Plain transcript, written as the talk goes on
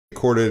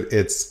recorded.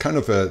 It's kind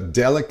of a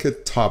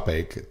delicate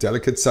topic,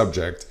 delicate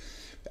subject.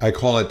 I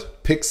call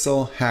it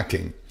pixel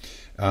hacking.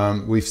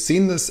 We've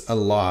seen this a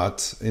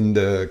lot in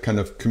the kind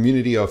of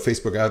community of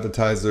Facebook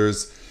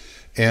advertisers,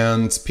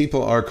 and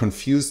people are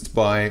confused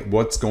by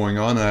what's going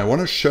on. And I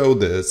want to show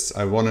this.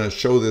 I want to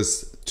show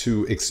this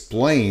to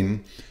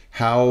explain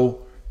how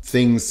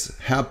things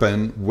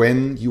happen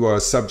when you are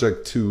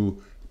subject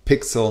to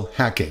pixel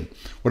hacking.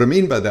 What I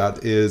mean by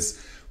that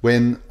is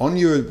when on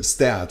your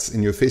stats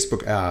in your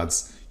Facebook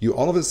ads, you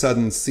all of a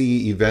sudden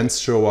see events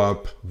show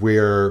up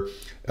where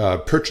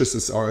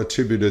purchases are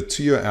attributed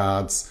to your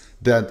ads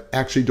that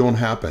actually don't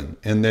happen.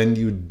 And then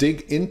you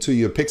dig into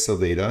your pixel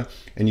data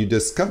and you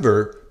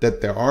discover that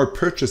there are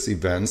purchase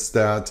events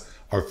that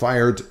are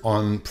fired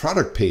on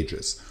product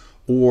pages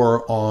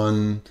or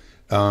on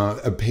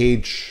a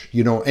page,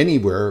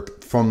 anywhere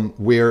from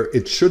where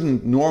it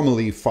shouldn't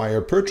normally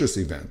fire purchase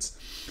events.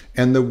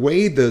 And the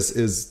way this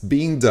is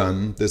being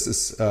done, this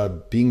is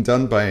being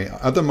done by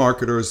other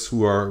marketers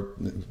who are,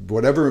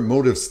 whatever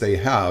motives they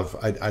have,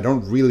 I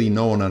don't really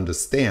know and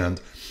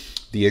understand.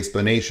 The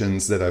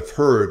explanations that I've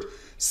heard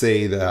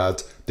say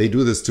that they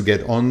do this to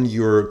get on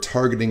your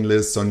targeting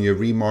lists, on your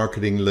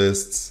remarketing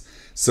lists.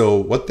 So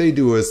what they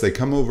do is they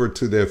come over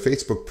to their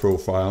Facebook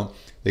profile,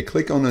 they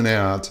click on an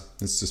ad,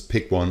 let's just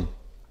pick one,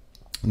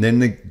 and then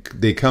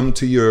they come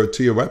to your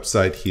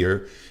website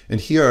here, and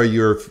here are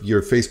your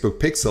Facebook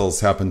pixels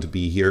happen to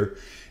be here,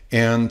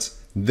 and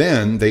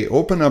then they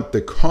open up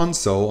the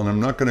console. And I'm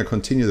not going to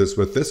continue this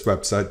with this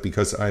website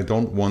because I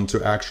don't want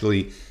to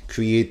actually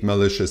create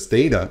malicious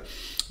data,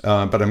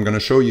 but I'm going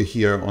to show you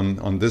here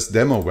on this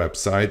demo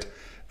website,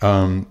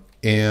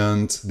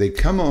 and they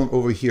come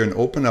over here and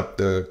open up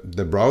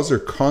the browser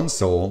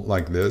console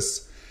like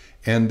this.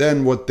 And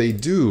then what they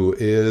do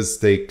is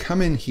they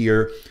come in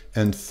here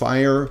and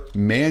fire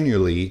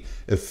manually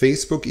a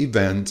Facebook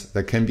event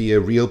that can be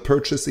a real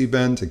purchase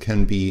event. It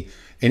can be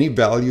any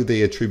value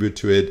they attribute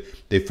to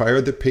it. They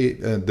fire the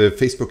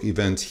Facebook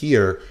event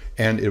here,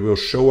 and it will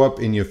show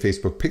up in your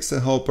Facebook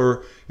Pixel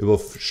helper. It will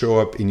show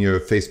up in your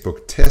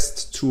Facebook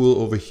test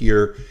tool over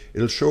here.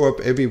 It'll show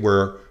up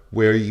everywhere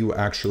where you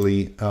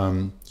actually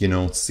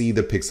see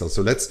the pixel.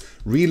 So let's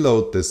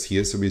reload this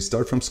here. So we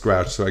start from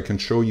scratch so I can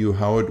show you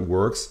how it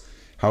works,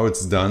 how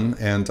it's done,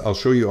 and I'll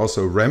show you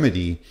also a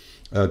remedy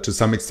to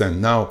some extent.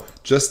 Now,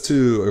 just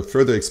to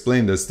further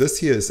explain this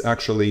here is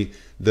actually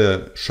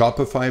the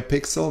Shopify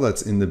Pixel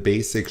that's in the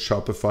basic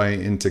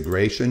Shopify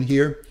integration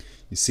here.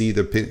 You see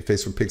the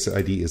Facebook Pixel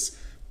ID is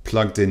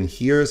plugged in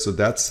here. So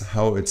that's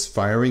how it's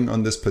firing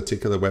on this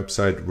particular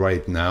website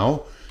right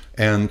now.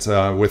 And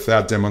with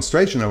that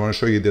demonstration, I want to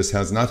show you this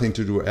has nothing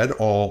to do at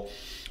all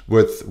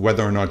with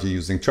whether or not you're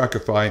using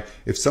Shopify.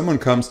 If someone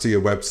comes to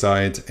your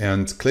website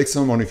and clicks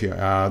on one of your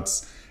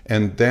ads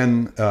and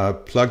then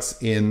plugs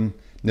in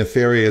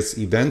nefarious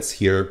events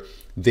here,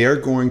 they're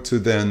going to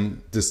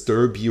then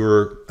disturb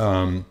your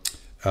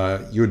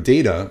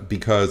data,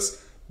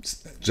 because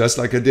just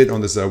like I did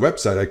on this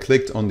website, I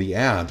clicked on the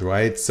ad,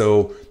 right?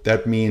 So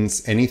that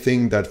means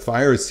anything that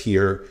fires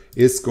here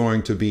is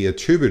going to be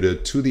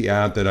attributed to the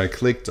ad that I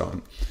clicked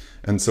on.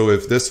 And so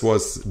if this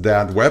was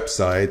that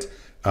website,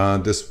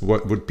 this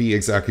would be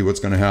exactly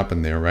what's going to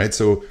happen there, right?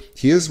 So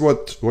here's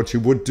what you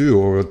would do,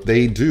 or what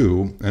they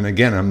do. And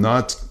again, I'm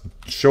not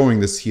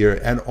showing this here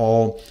at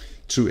all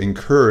to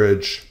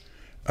encourage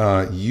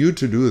you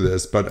to do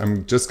this, but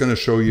I'm just going to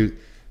show you,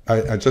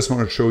 I just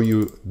want to show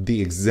you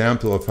the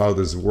example of how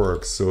this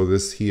works. So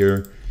this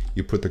here,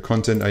 you put the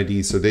content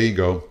ID. So there you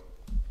go.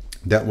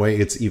 That way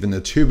it's even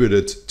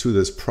attributed to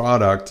this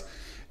product,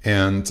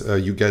 and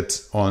you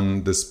get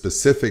on the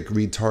specific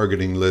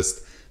retargeting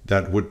list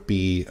that would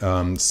be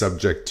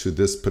subject to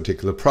this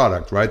particular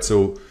product, right?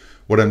 So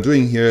what I'm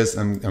doing here is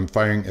I'm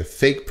firing a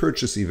fake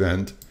purchase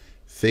event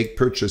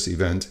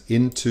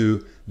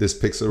into this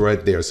pixel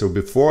right there. So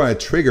before I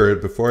trigger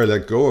it, before I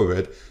let go of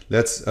it,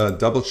 let's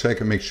double check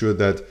and make sure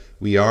that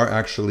we are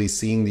actually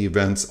seeing the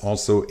events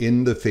also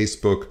in the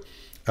Facebook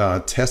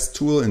test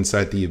tool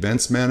inside the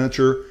events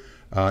manager.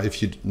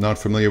 If you're not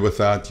familiar with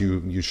that,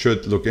 you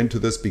should look into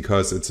this,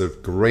 because it's a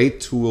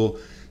great tool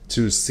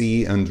to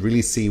see and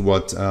really see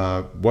which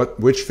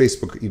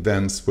Facebook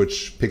events,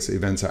 which pixel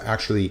events are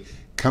actually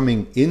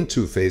coming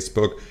into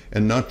Facebook,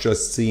 and not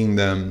just seeing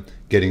them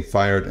getting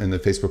fired in the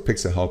Facebook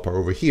Pixel helper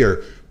over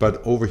here,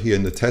 but over here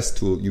in the test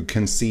tool, you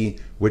can see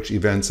which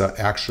events are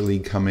actually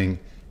coming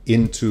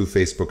into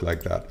Facebook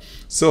like that.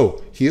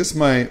 So here's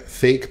my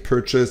fake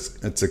purchase.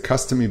 It's a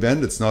custom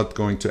event. It's not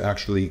going to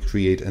actually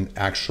create an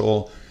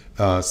actual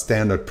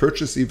standard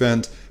purchase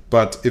event.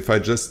 But if I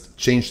just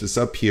change this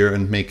up here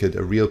and make it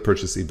a real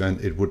purchase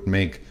event, it would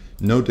make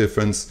no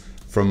difference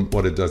from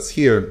what it does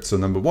here. So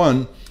number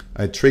one,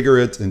 I trigger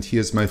it, and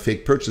here's my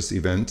fake purchase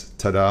event,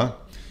 ta-da,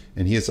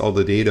 and here's all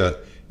the data.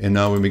 And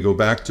now when we go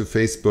back to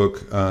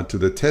Facebook, to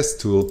the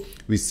test tool,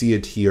 we see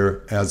it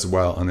here as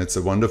well. And it's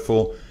a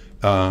wonderful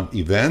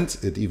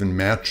event. It even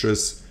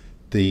matches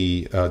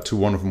the to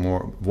one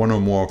or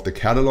more of the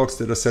catalogs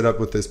that are set up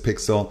with this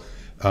pixel.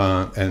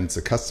 and it's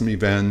a custom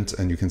event,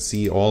 and you can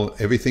see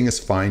everything is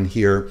fine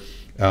here.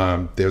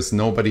 There's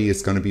nobody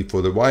is going to be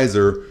for the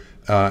wiser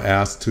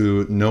as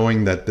to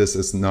knowing that this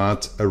is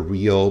not a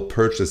real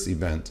purchase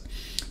event.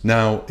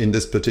 Now, in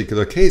this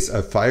particular case,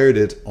 I fired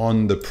it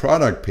on the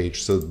product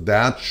page, so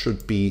that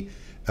should be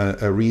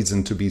a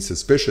reason to be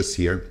suspicious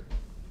here.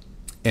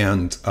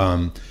 And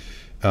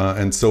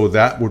so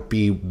that would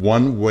be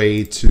one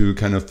way to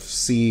kind of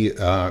see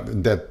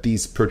that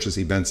these purchase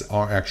events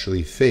are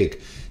actually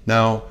fake.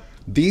 Now,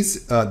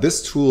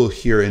 this tool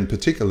here in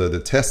particular, the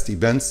test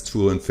events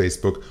tool in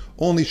Facebook,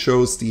 only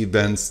shows the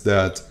events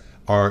that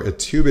are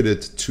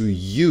attributed to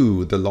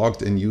you, the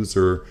logged in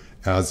user,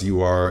 as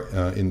you are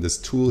in this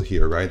tool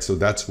here, right? So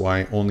that's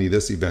why only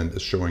this event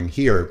is showing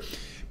here.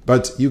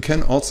 But you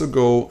can also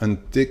go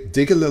and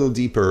dig a little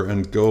deeper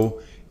and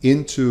go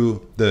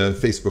into the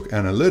Facebook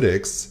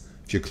Analytics.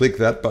 If you click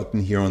that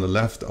button here on the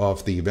left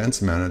of the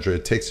Events Manager,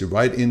 it takes you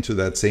right into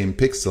that same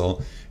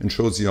pixel and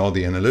shows you all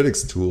the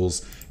analytics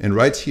tools. And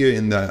right here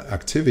in the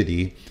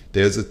activity,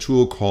 there's a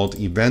tool called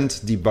Event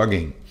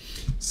Debugging.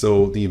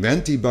 So the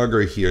Event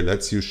Debugger here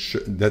lets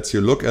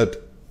you look at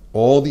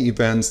all the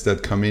events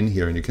that come in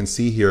here. And you can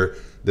see here,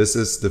 this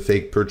is the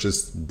fake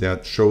purchase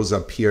that shows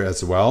up here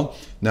as well.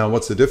 Now,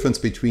 what's the difference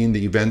between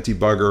the Event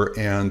Debugger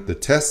and the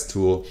test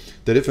tool?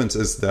 The difference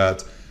is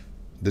that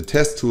the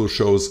test tool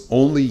shows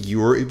only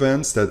your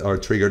events that are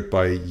triggered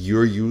by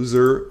your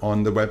user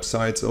on the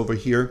websites over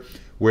here,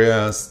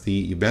 whereas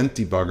the Event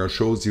Debugger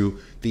shows you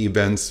the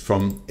events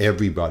from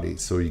everybody.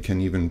 So you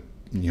can even,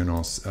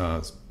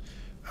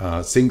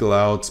 single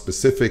out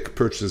specific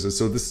purchases.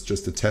 So this is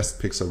just a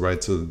test pixel,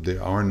 right? So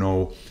there are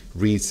no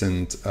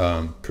recent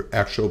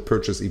actual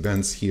purchase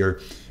events here,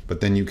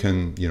 but then you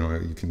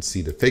can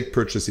see the fake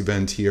purchase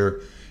event here.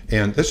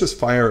 And let's just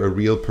fire a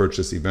real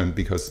purchase event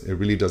because it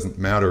really doesn't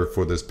matter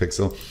for this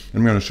pixel.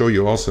 And I'm going to show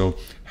you also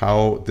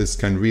how this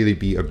can really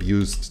be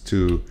abused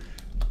to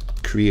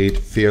create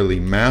fairly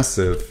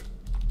massive,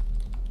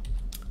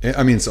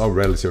 I mean, it's all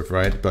relative,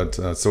 right? But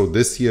so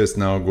this here is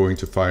now going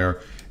to fire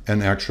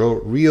an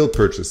actual real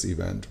purchase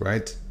event,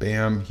 right?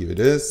 Bam, here it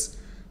is.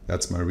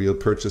 That's my real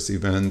purchase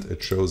event.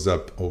 It shows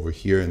up over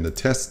here in the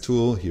test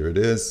tool. Here it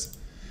is.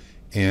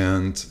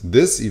 And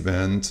this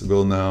event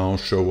will now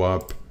show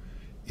up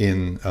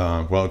in,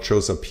 well, it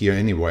shows up here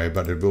anyway,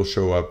 but it will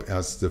show up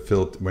as the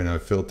filter when I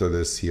filter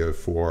this here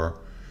for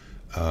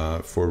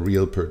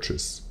real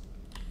purchase.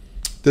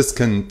 This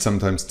can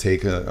sometimes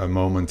take a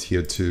moment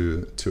here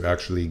to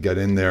actually get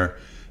in there,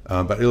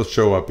 but it'll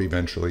show up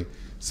eventually.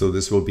 So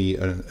this will be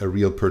a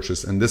real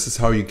purchase, and this is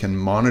how you can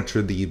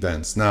monitor the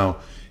events. Now,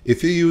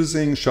 if you're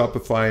using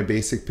Shopify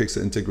Basic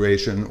Pixel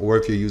integration, or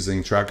if you're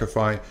using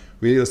Trackify,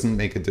 really doesn't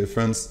make a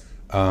difference.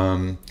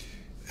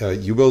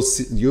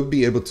 You'll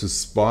be able to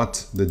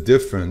spot the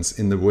difference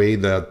in the way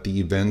that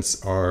the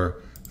events are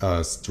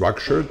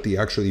structured, the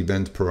actual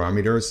event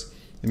parameters.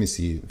 Let me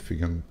see if we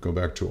can go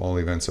back to all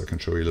events so I can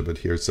show you a little bit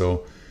here.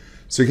 So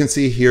you can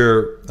see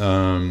here,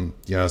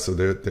 yeah, so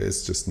there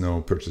is just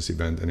no purchase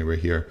event anywhere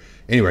here.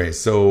 Anyway,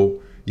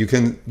 so you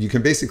can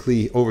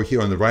basically over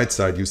here on the right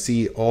side, you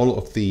see all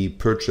of the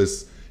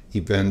purchase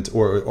event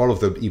or all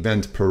of the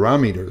event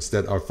parameters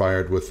that are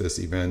fired with this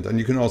event. And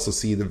you can also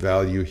see the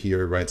value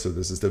here, right? So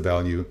this is the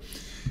value.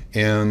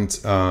 And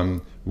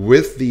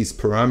with these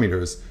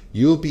parameters,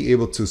 you'll be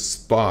able to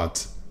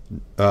spot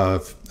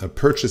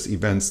purchase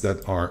events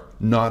that are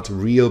not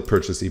real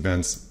purchase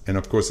events. And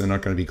of course, they're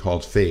not going to be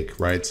called fake,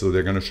 right? So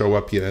they're going to show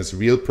up here as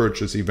real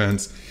purchase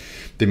events.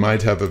 They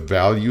might have a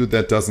value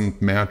that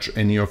doesn't match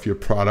any of your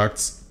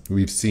products.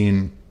 We've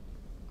seen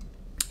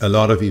a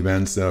lot of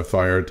events that are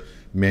fired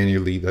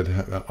manually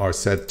that are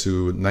set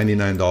to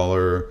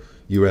 $99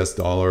 US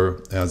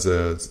dollar as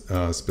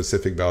a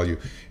specific value.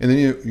 And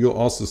then you'll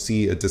also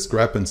see a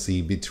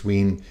discrepancy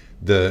between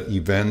the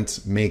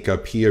event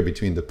makeup here,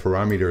 between the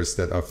parameters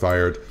that are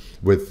fired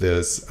with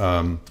this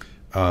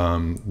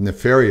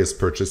nefarious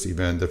purchase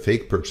event, the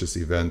fake purchase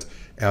event,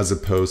 as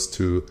opposed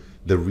to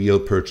the real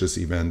purchase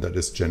event that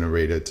is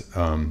generated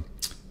when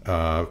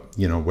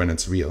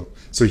it's real.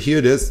 So here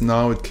it is,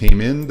 now it came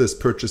in, this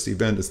purchase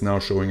event is now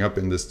showing up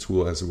in this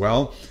tool as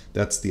well.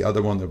 That's the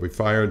other one that we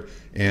fired,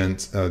 and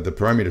the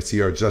parameters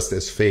here are just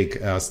as fake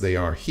as they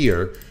are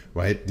here,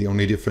 right? The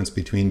only difference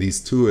between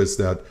these two is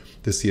that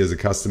this here is a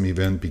custom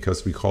event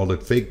because we called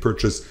it fake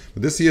purchase,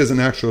 but this here is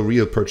an actual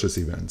real purchase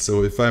event.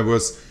 So if I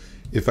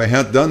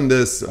had done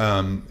this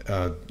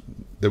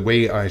the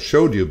way I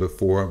showed you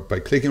before, by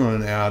clicking on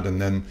an ad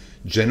and then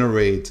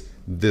generate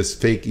this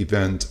fake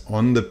event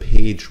on the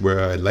page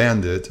where I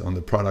landed, on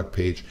the product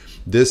page,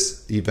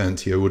 this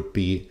event here would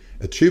be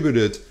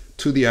attributed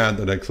to the ad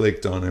that I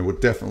clicked on. It would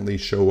definitely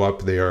show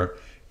up there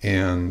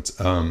and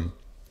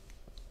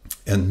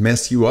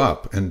mess you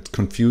up and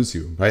confuse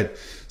you, right?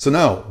 So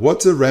now,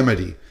 what's a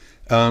remedy?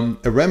 A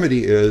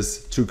remedy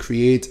is to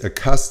create a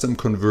custom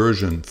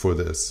conversion for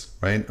this,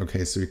 right?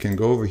 Okay, so you can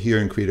go over here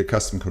and create a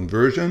custom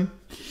conversion.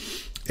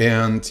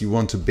 And you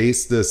want to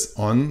base this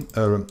on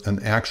an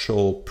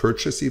actual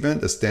purchase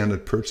event, a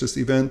standard purchase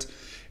event.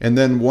 And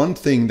then one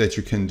thing that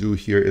you can do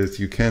here is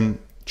you can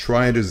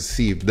try to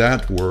see if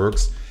that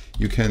works.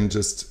 You can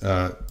just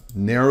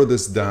narrow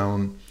this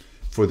down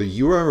for the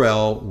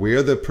URL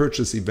where the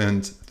purchase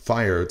event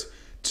fired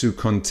to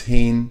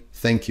contain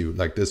thank you,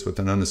 like this with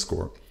an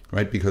underscore,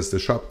 right? Because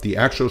the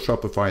actual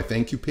Shopify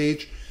thank you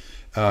page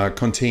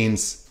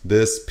contains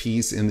this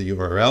piece in the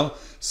URL.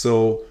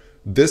 So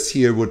this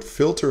here would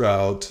filter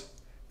out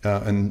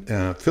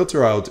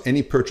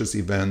any purchase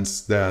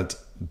events that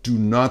do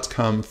not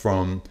come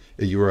from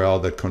a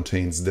URL that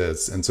contains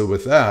this. And so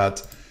with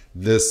that,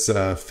 this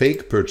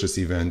fake purchase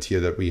event here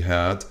that we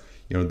had,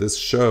 this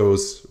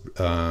shows,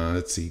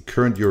 let's see,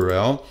 current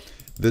URL.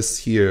 This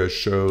here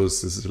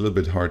shows, this is a little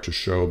bit hard to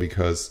show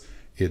because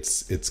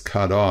it's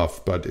cut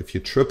off, but if you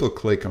triple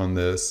click on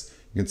this,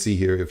 you can see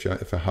here,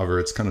 if I hover,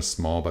 it's kind of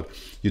small, but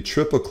you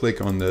triple click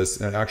on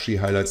this, it actually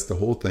highlights the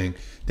whole thing.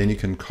 Then you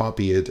can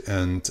copy it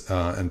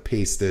and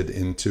paste it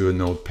into a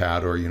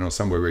notepad or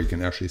somewhere where you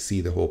can actually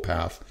see the whole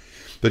path.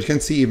 But you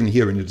can see even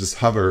here when you just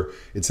hover,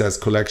 it says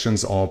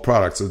collections all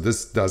products. So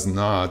this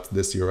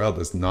URL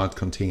does not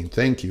contain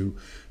thank you.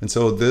 And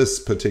so this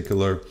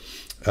particular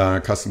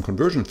custom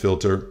conversion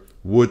filter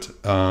would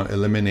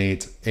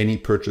eliminate any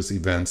purchase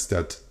events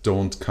that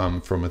don't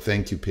come from a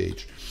thank you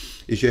page.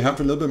 If you have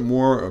a little bit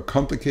more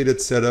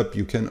complicated setup,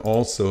 you can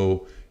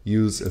also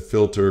use a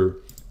filter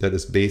that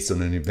is based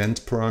on an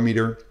event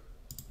parameter.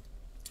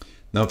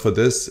 Now for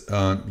this,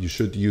 you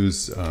should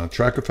use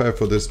Trackify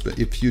for this, but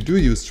if you do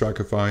use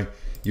Trackify,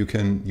 you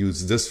can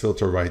use this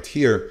filter right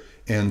here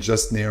and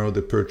just narrow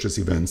the purchase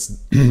events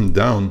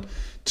down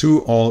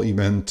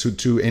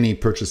to any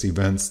purchase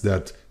events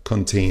that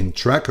contain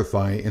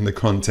Trackify in the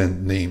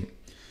content name,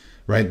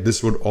 right?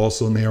 This would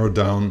also narrow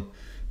down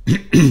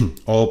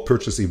all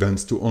purchase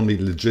events to only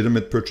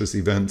legitimate purchase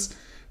events.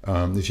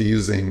 If you're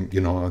using,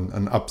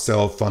 an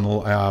upsell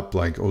funnel app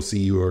like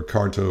OCU or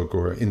Cartoke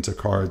or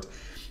Intercart,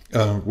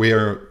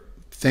 where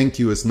thank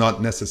you is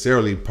not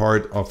necessarily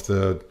part of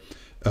the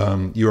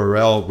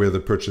URL where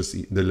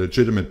the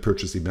legitimate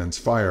purchase events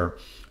fire,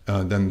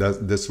 then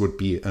this would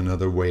be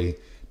another way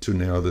to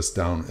narrow this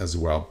down as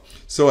well.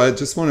 So I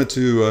just wanted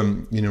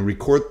to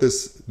record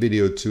this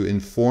video to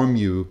inform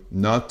you,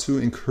 not to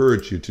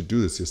encourage you to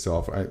do this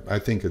yourself. I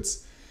think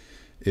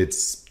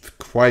it's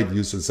quite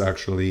useless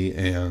actually,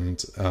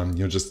 and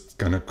just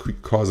kind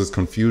of causes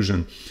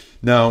confusion.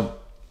 Now,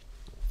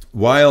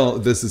 while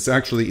this is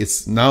actually,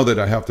 now that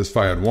I have this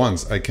fired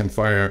once, I can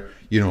fire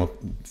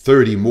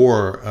 30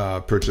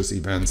 more purchase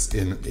events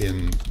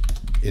in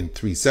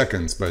 3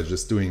 seconds by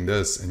just doing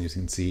this, and you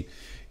can see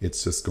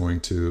it's just going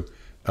to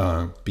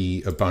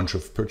be a bunch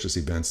of purchase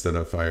events that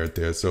are fired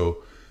there.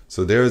 So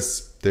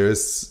there's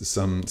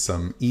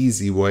some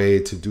easy way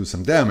to do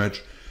some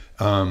damage,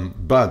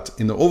 but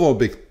in the overall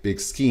big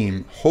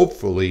scheme,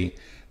 hopefully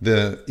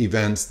the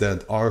events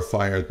that are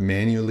fired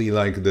manually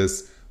like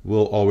this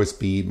will always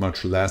be much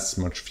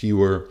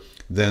fewer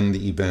than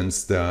the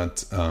events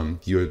that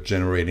you're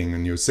generating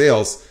in your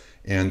sales.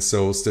 And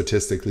so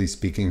statistically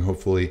speaking,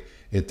 hopefully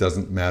it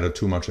doesn't matter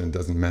too much and it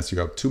doesn't mess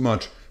you up too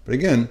much. But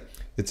again,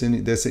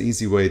 there's an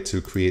easy way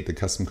to create the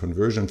custom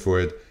conversion for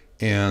it.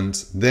 And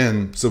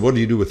then, so what do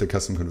you do with the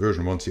custom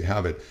conversion once you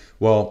have it?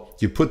 Well,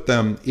 you bring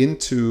them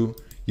into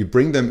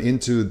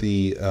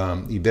the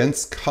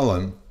events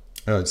column,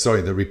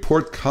 the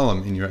report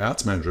column in your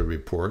Ads Manager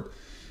report.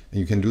 And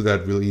you can do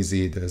that real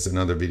easy. There's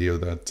another video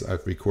that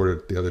I've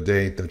recorded the other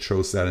day that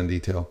shows that in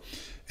detail.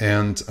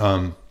 And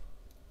so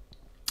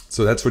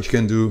that's what you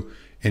can do.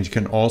 And you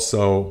can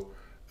also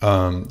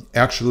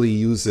actually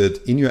use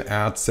it in your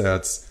ad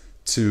sets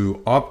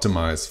to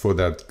optimize for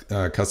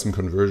that custom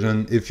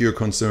conversion. If you're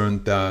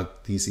concerned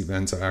that these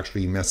events are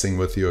actually messing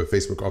with your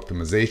Facebook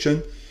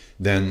optimization,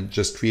 then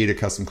just create a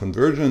custom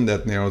conversion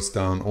that narrows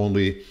down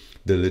only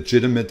the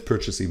legitimate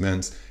purchase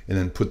events, and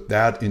then put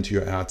that into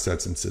your ad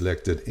sets and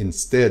select it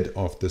instead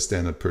of the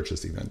standard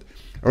purchase event.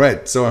 All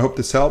right, so I hope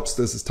this helps.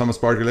 This is Thomas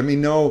Barker. Let me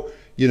know,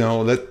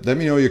 let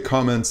me know your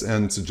comments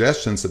and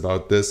suggestions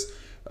about this.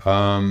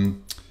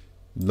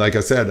 Like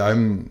I said,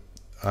 I'm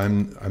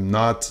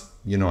not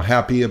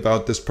happy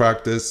about this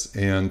practice,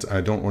 and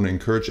I don't want to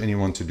encourage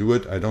anyone to do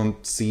it. I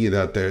don't see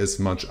that there is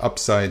much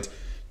upside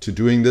to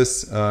doing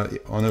this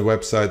on a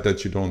website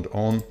that you don't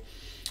own.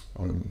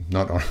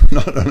 Not on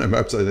a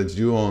website that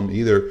you own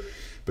either,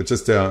 but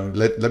just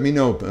let me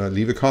know,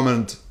 leave a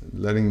comment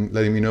letting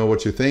me know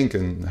what you think,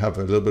 and have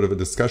a little bit of a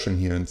discussion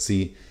here and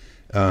see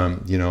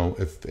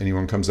if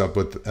anyone comes up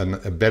with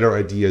a better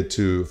idea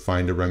to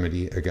find a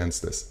remedy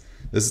against this.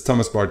 This is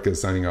Thomas Bartke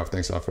signing off.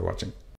 Thanks a lot for watching.